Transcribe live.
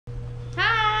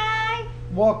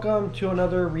Welcome to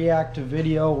another React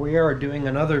video. We are doing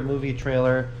another movie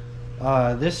trailer.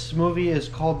 This movie is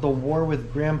called The War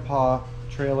with Grandpa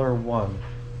Trailer 1.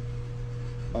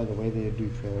 By the way, they do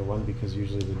trailer 1 because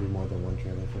usually they do more than one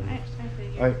trailer for me. I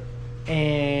figured. Alright,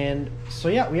 and so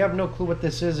yeah, we have no clue what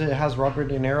this is. It has Robert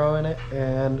De Niro in it,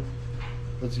 and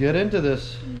let's get into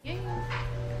this. Yeah,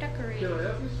 decorate. Can I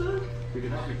help you, sir? We can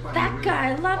help you find That your guy, I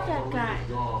reason. love All that the guy.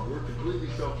 reasons gone. We're completely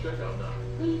self-checkout now.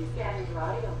 Please scan your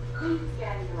item. Please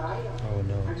scan your item. Oh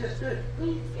no. I just did.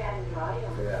 Please scan your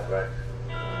item. Yeah, right.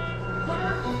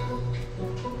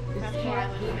 This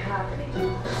can't keep happening.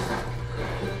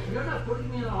 You're not putting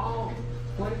me in a home.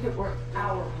 What if it were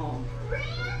our home?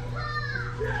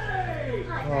 Hey!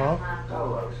 Hi, Aw. Grandpa.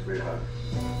 Hello, sweetheart.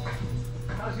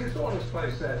 How's your daughter's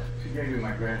place at? She gave me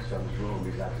my grandson's room.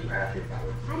 He's not too happy about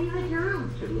it. How do you like your room?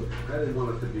 Hey, look, I didn't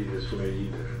want it to be this way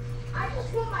either. I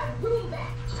just want my room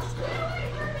back.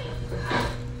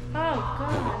 Oh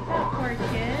god, that poor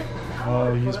kid.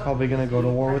 Oh, he's probably gonna go to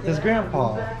war with his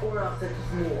grandpa. Or else it's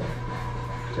war.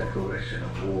 Declaration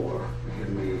of war. Give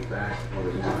me back what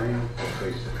is mine.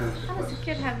 Face the How does consequences. a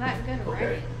kid have that good Okay.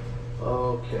 writing?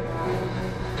 Okay.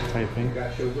 You Typing.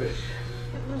 got your wish.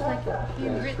 It was like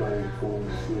handwritten. Going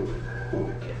forward fluid. We'll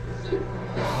get this too.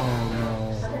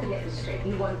 Oh So let me get this straight.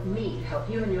 You want me to help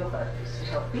you and your buddies to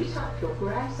help beat up your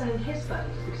grandson and his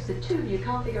buddies because the two of you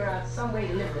can't figure out some way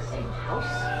to live in the same house?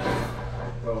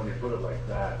 Well, when you put it like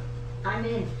that. I'm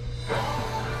in.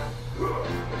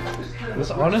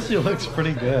 This honestly looks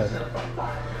pretty good. I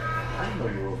didn't know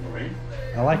you were Wolverine.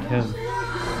 I like him. He's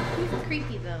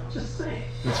creepy though. Just saying.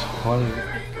 It's funny. He's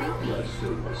creepy. Let's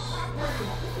do this.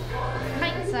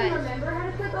 Pint size. Remember how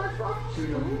to play dodgeball? So you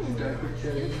don't need diaper He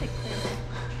change? looks like Claire.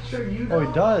 Sure you Oh, he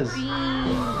does. Bean.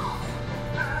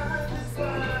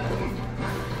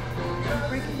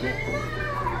 Break a bit.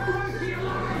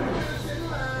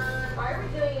 Why are we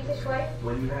doing it this way?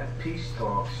 When you have peace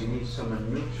talks, you need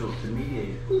someone neutral to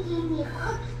mediate. Who gave me a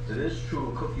cookie? It is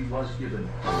true, a cookie was given.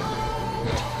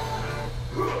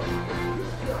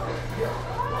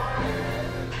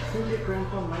 Think your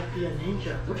grandpa might be a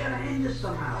ninja. We gotta end this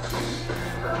somehow.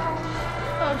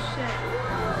 Oh shit.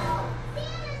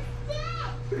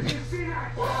 Did you see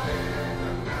that?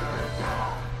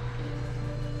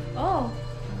 Oh.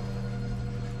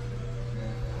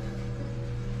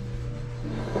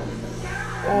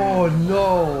 Oh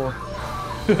no.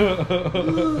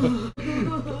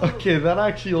 Okay, that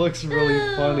actually looks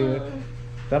really funny.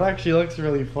 That actually looks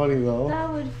really funny though.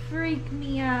 That would freak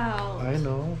me out. I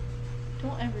know.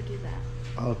 Don't ever do that.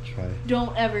 I'll try.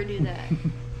 Don't ever do that.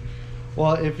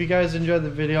 Well, if you guys enjoyed the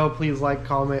video, please like,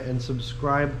 comment, and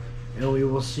subscribe, and we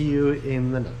will see you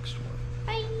in the next one.